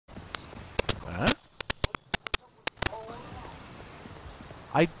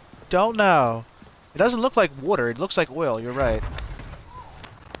I don't know. It doesn't look like water. It looks like oil. You're right.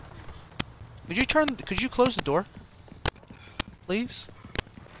 Could you close the door? Please?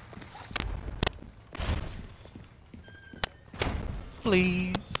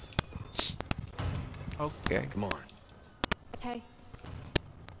 Please. Okay. Come on. Hey.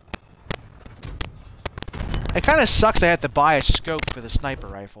 It kind of sucks I had to buy a scope for the sniper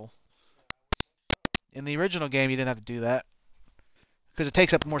rifle. In the original game, you didn't have to do that. Because it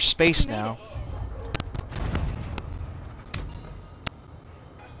takes up more space now.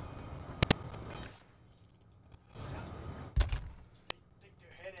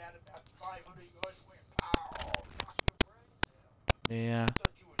 Yeah.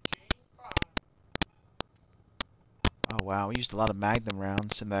 Oh wow, we used a lot of Magnum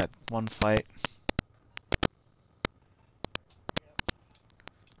rounds in that one fight.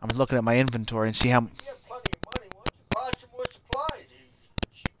 I'm looking at my inventory and see how...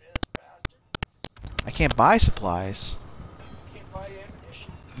 I can't buy supplies.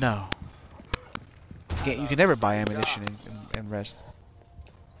 No. You can never buy ammunition and rest.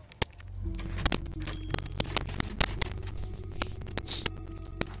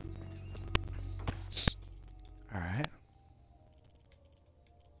 Alright.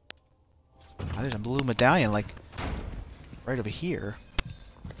 Oh, there's a blue medallion, like, right over here.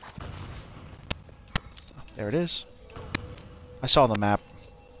 Oh, there it is. I saw the map.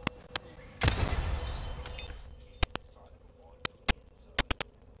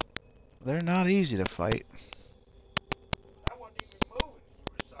 They're not easy to fight.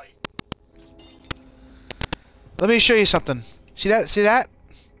 Let me show you something. See that? See that?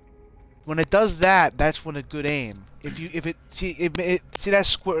 When it does that, that's when a good aim. See that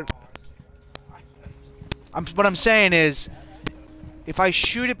square. What I'm saying is, if I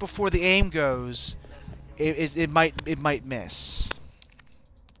shoot it before the aim goes, it might miss.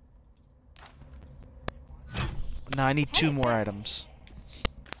 No, I need two more items.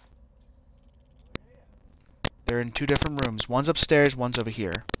 They're in two different rooms. One's upstairs, one's over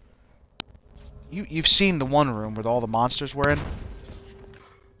here. You've seen the one room where all the monsters were in.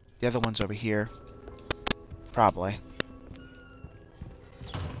 The other one's over here. Probably.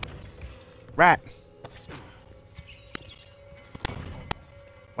 Rat!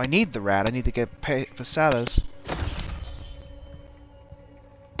 I need the rat. I need to get Posadas.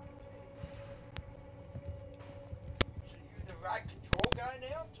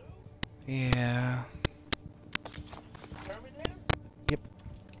 Yeah. Yep.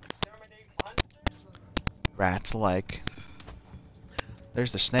 Rats alike.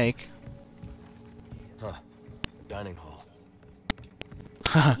 There's the snake. Huh. Dining hall.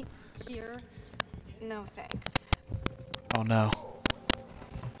 Here? No thanks. Oh no.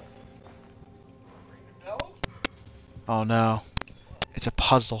 Oh no. It's a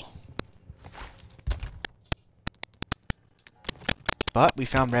puzzle. But we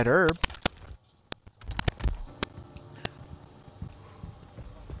found red herb.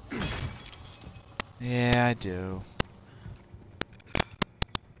 Yeah, I do.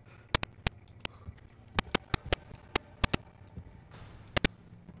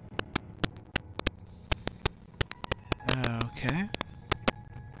 Okay.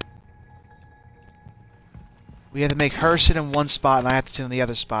 We have to make her sit in one spot and I have to sit in the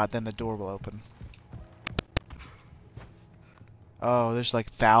other spot, then the door will open. Oh, there's like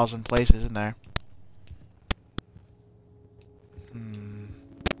 1,000 places, isn't there?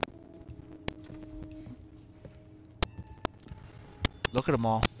 Look at them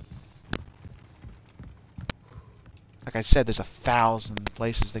all. Like I said, there's 1,000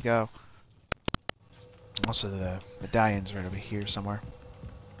 places to go. Also, the medallion's right over here somewhere.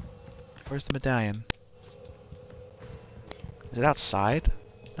 Where's the medallion? Is it outside?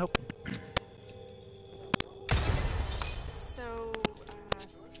 Nope. So,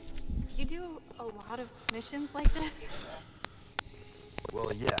 you do a lot of missions like this?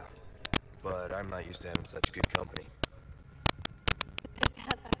 Well, yeah. But I'm not used to having such good company. Is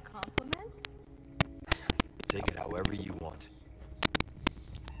that a compliment? Take it however you want.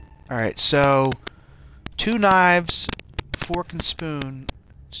 Alright, so 2 knives, fork and spoon.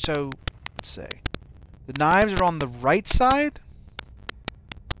 So, let's see. The knives are on the right side?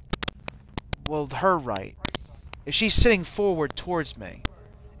 Well, her right. If she's sitting forward towards me.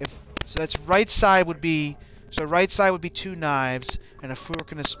 So that's right side would be... So right side would be 2 knives and a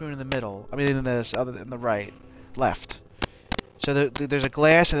fork and a spoon in the middle. I mean, in the right. Left. So there's a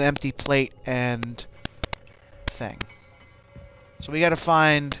glass and an empty plate and... thing. So we gotta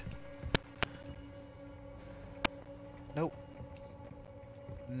find... Nope.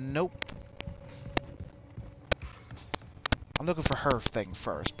 Nope. I'm looking for her thing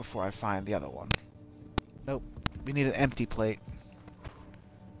first before I find the other one. Nope. We need an empty plate.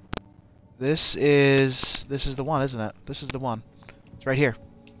 This is the one, isn't it? This is the one. It's right here.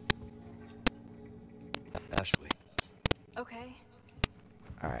 Ashley. Okay.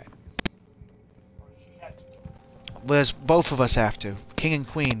 Alright. Liz, both of us have to. King and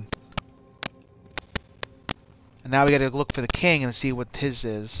queen. And now we gotta look for the king and see what his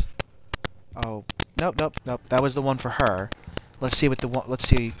is. Oh. Nope, nope, nope. That was the one for her. Let's see what the one... Let's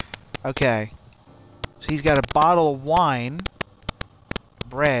see. Okay. So he's got a bottle of wine.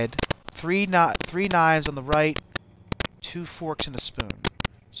 Bread. Three knives on the right. 2 forks and a spoon.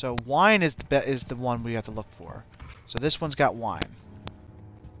 So wine is the one we have to look for. So this one's got wine.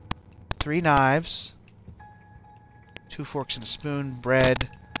 3 knives. 2 forks and a spoon. Bread.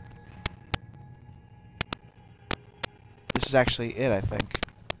 This is actually it, I think.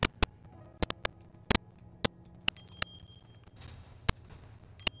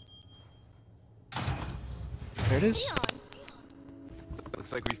 There it is.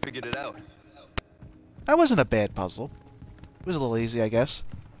 Looks like we figured it out. That wasn't a bad puzzle. It was a little easy, I guess.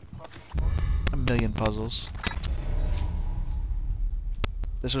 A million puzzles.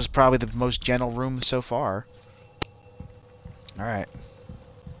 This was probably the most gentle room so far. Alright.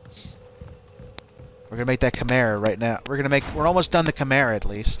 We're gonna make that Chimera right now. We're almost done the Chimera at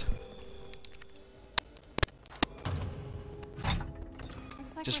least.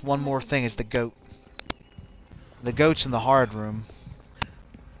 Looks like Just we're one still more missing thing is the things. goat. The goat's in the hard room.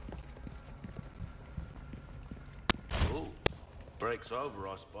 Oh, break's over,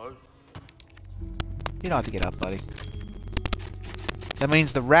 I suppose. You don't have to get up, buddy. That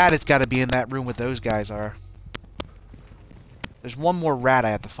means the rat has got to be in that room where those guys are. There's one more rat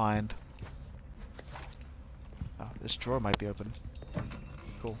I have to find. Oh, this drawer might be open.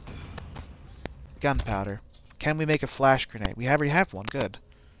 Cool. Gunpowder. Can we make a flash grenade? We already have one. Good.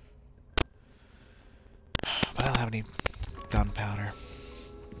 But I don't have any gunpowder.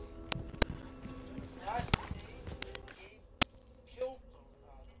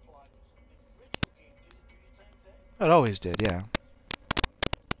 It always did, yeah.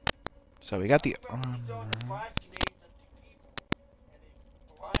 So we got the armor.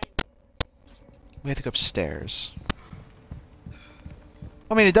 We have to go upstairs.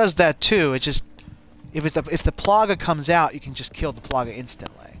 I mean, it does that too. It just if the Plaga comes out, you can just kill the Plaga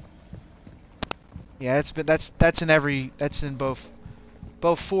instantly. Yeah, that's in both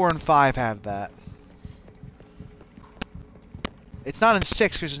 4 and 5 have that. It's not in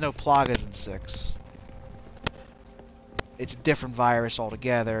 6 because there's no Plagas in 6. It's a different virus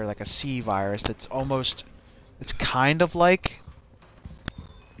altogether, like a C virus that's almost... It's kind of like...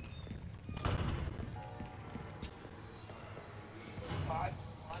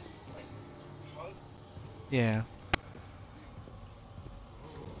 Yeah.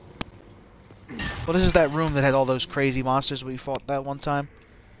 Well, this is that room that had all those crazy monsters we fought that one time.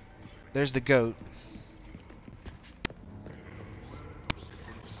 There's the goat.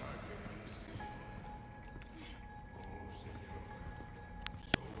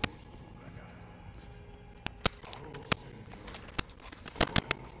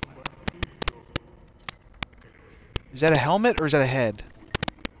 Is that a helmet or is that a head?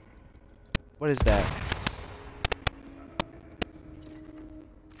 What is that?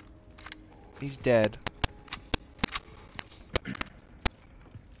 He's dead. I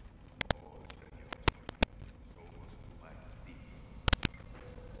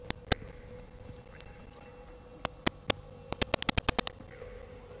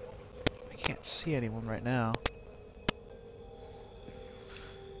can't see anyone right now.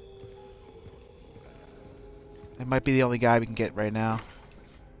 It might be the only guy we can get right now.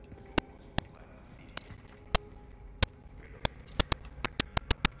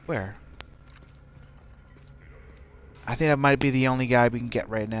 Where? I think that might be the only guy we can get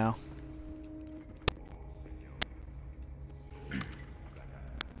right now.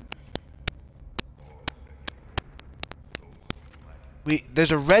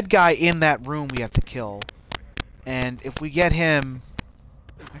 There's a red guy in that room we have to kill. And if we get him...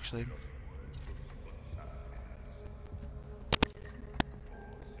 Actually...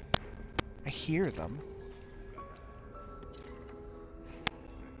 I hear them.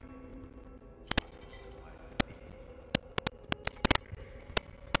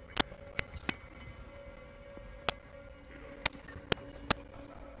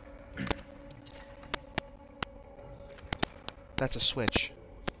 That's a switch.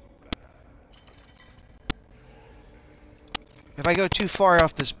 If I go too far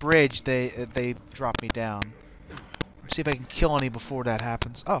off this bridge, they drop me down. Let's see if I can kill any before that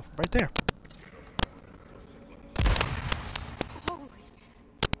happens. Oh, right there.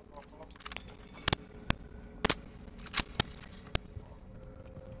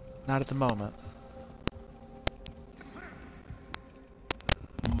 Not at the moment.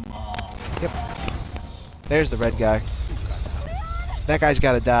 Yep. There's the red guy. That guy's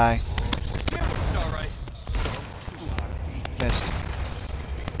gotta die. Missed.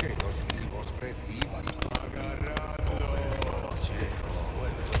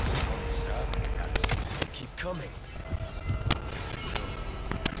 Keep coming.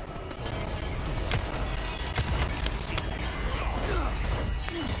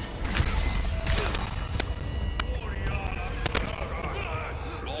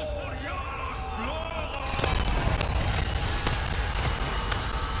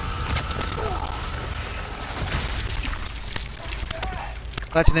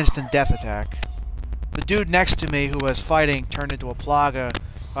 That's an instant death attack. The dude next to me who was fighting turned into a plaga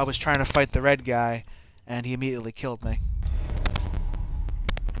while I was trying to fight the red guy, and he immediately killed me.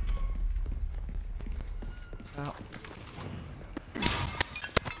 Oh.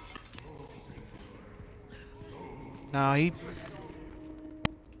 No, he...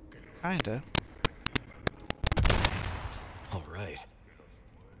 kinda. Alright.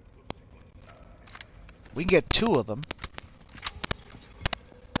 We can get 2 of them.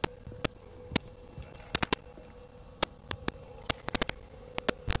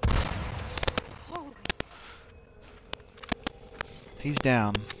 He's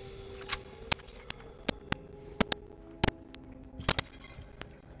down.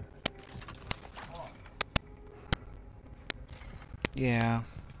 Yeah.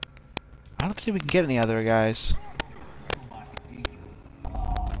 I don't think we can get any other guys.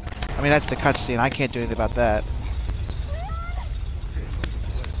 I mean, that's the cutscene. I can't do anything about that.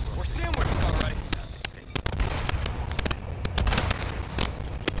 We're sandwiched, alright.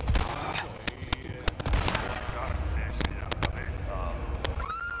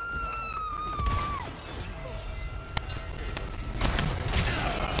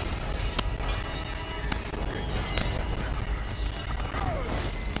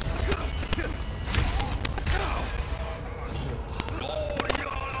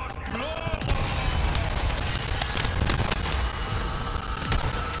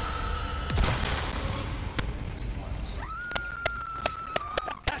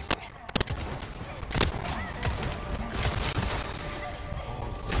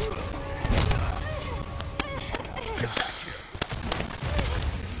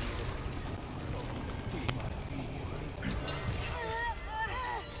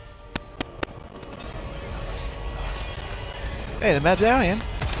 Hey, the medallion.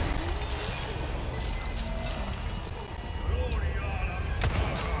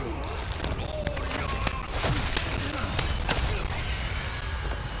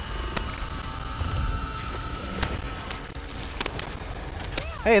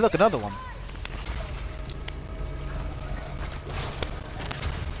 Hey, look, another one.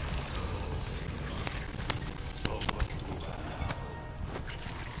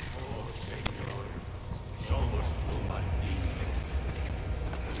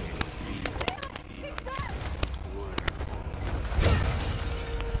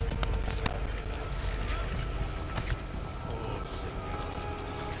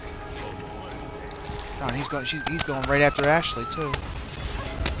 Oh, he's going right after Ashley too.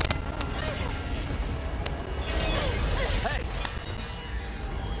 Hey!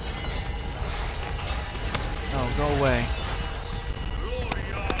 Oh, go away.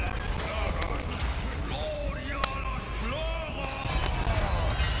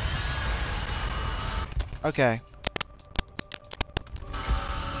 Okay.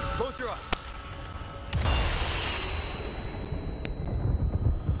 Close your eyes.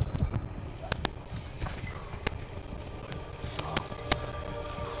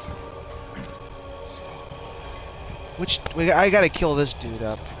 I gotta kill this dude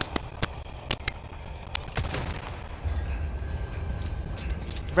up.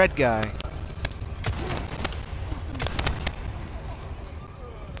 Red guy.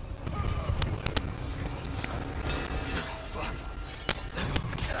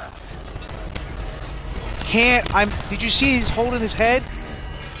 Did you see he's holding his head?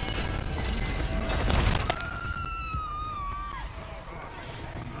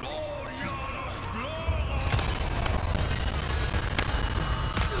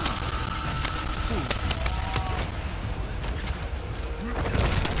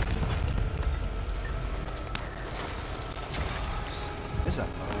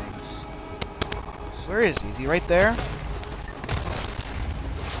 Where is he? Is he right there?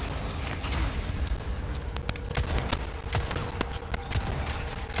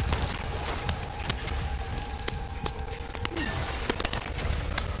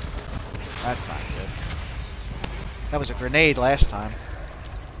 That's not good. That was a grenade last time.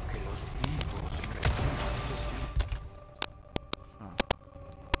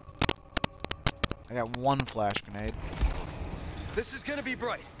 I got one flash grenade. This is gonna be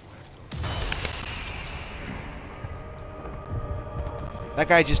bright. That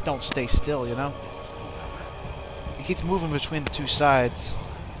guy just don't stay still, you know? He keeps moving between the two sides.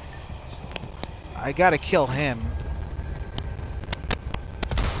 I gotta kill him.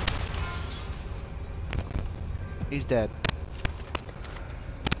 He's dead.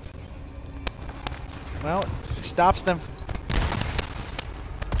 Well, it stops them.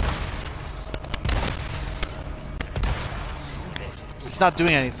 It's not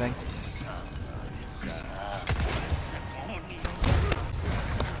doing anything.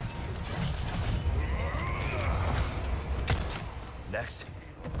 Next.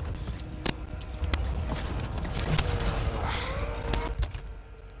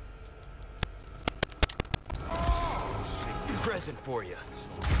 Present for you.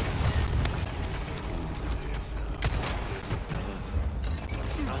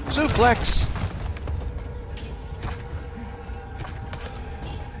 Suplex.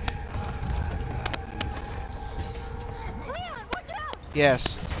 Leon, watch out!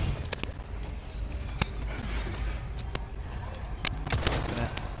 Yes.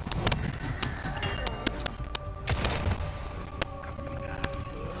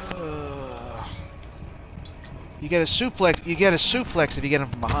 You get a suplex. You get a suplex if you get him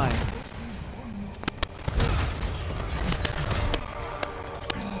from behind.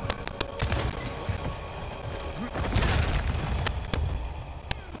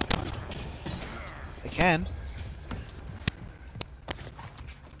 I can.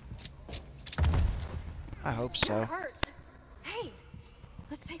 I hope so. You're hurt. Hey,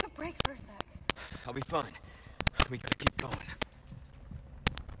 let's take a break for a sec. I'll be fine. We gotta keep going.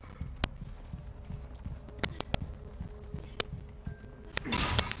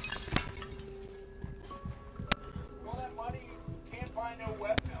 All that money, you can't buy no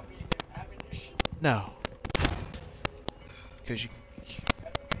weapon. I mean, ammunition. No. Because you...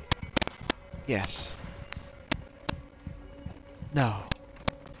 Yes. No.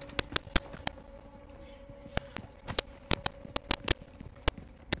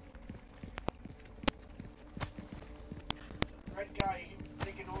 Red guy, he was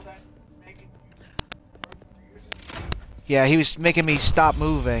thinking all that, making you. Yeah, he was making me stop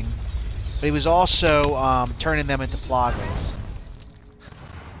moving. But he was also turning them into plagas.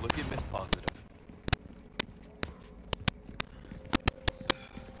 Look at Miss Positive.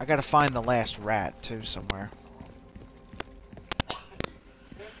 I gotta find the last rat, too, somewhere.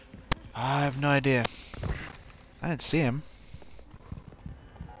 I have no idea. I didn't see him.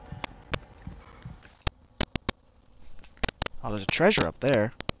 Oh, there's a treasure up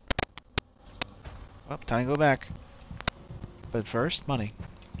there. Well, time to go back. But first, money.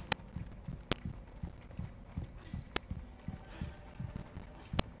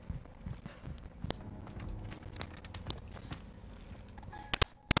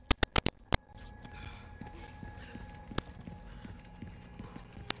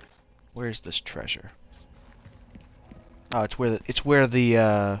 Where's this treasure? Oh, it's where the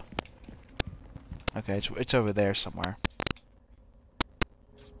okay, it's over there somewhere.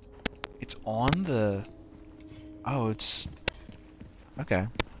 It's on the... Oh, it's... Okay.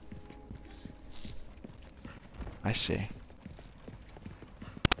 I see.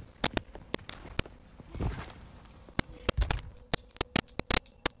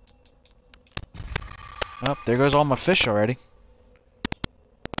 Oh, there goes all my fish already.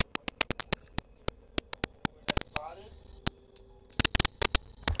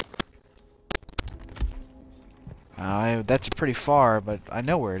 That's pretty far, but I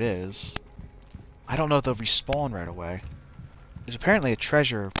know where it is. I don't know if they'll respawn right away. There's apparently a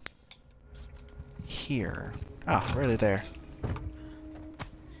treasure here. Oh, really there.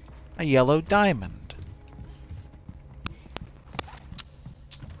 A yellow diamond.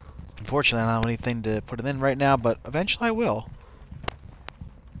 Unfortunately, I don't have anything to put it in right now, but eventually I will.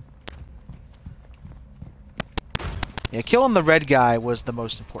 Yeah, killing the red guy was the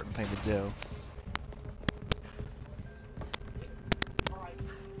most important thing to do.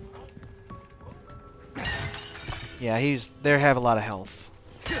 Yeah, they have a lot of health.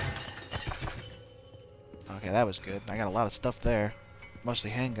 Okay, that was good. I got a lot of stuff there. Mostly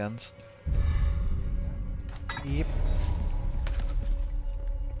handguns. Yep.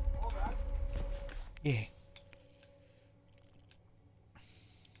 Yeah.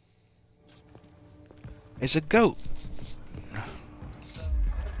 It's a goat.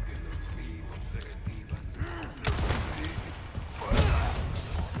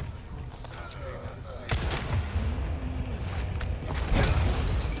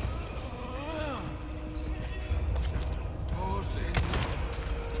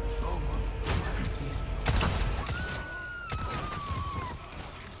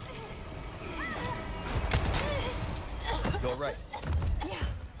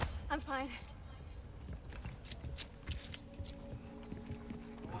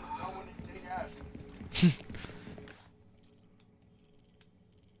 you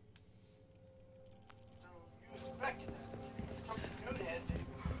expected that. Something good had to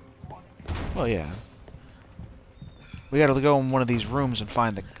want Well, yeah. We gotta go in one of these rooms and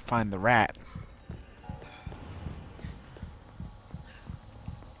find the rat.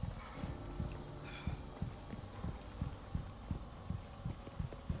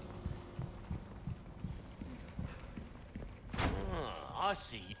 I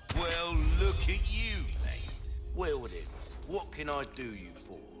see. Well, look at you, mate. Well then, what can I do you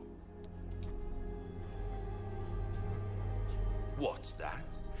for? What's that?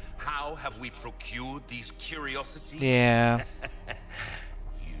 How have we procured these curiosities? Yeah.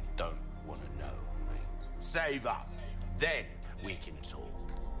 You don't want to know, mate. Save up. Then we can talk.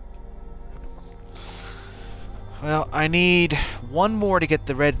 Well, I need one more to get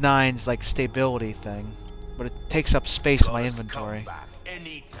the red 9's like stability thing, but it takes up space in my inventory. Come back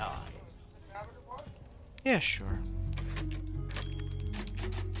anytime. Yeah, sure.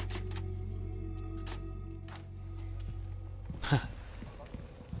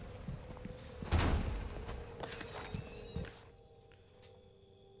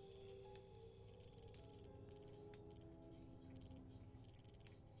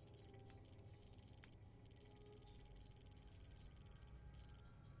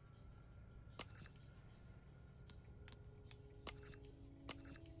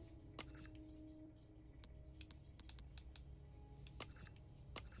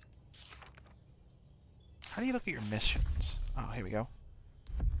 How do you look at your missions? Oh, here we go.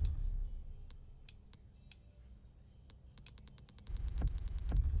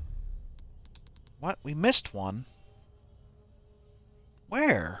 What? We missed one?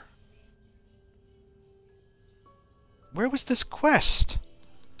 Where? Where was this quest?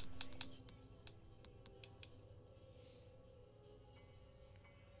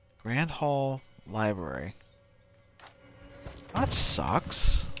 Grand Hall Library. That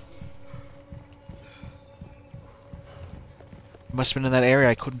sucks. Must have been in that area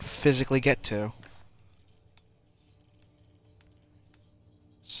I couldn't physically get to.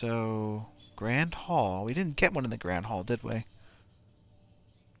 So, Grand Hall. We didn't get one in the Grand Hall, did we?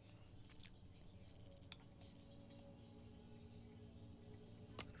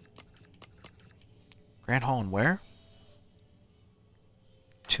 Grand Hall and where?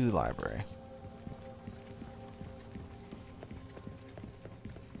 2 Library.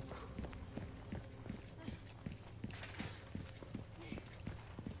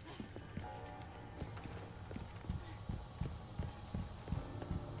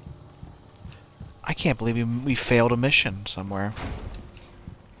 I can't believe we failed a mission somewhere.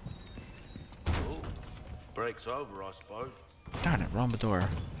 Oh, break's over, I suppose. Darn it, wrong door.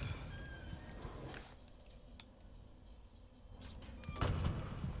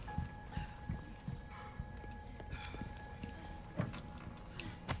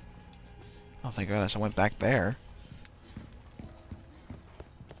 Oh, thank goodness I went back there.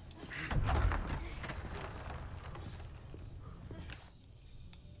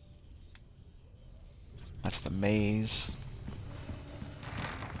 That's the maze.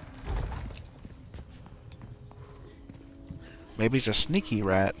 Maybe he's a sneaky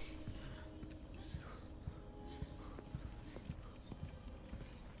rat.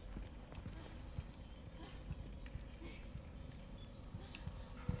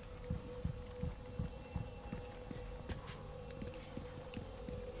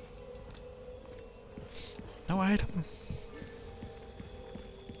 No item.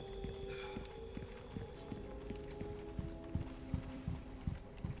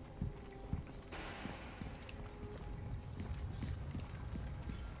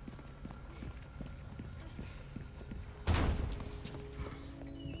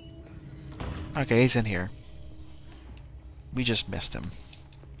 Okay, he's in here. We just missed him.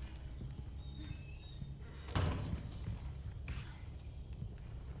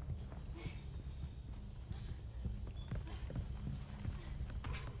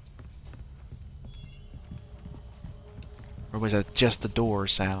 Or was that just the door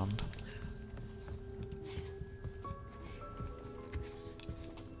sound?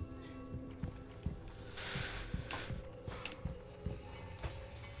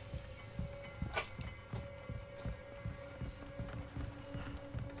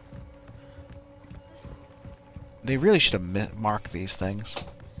 They really should have marked these things.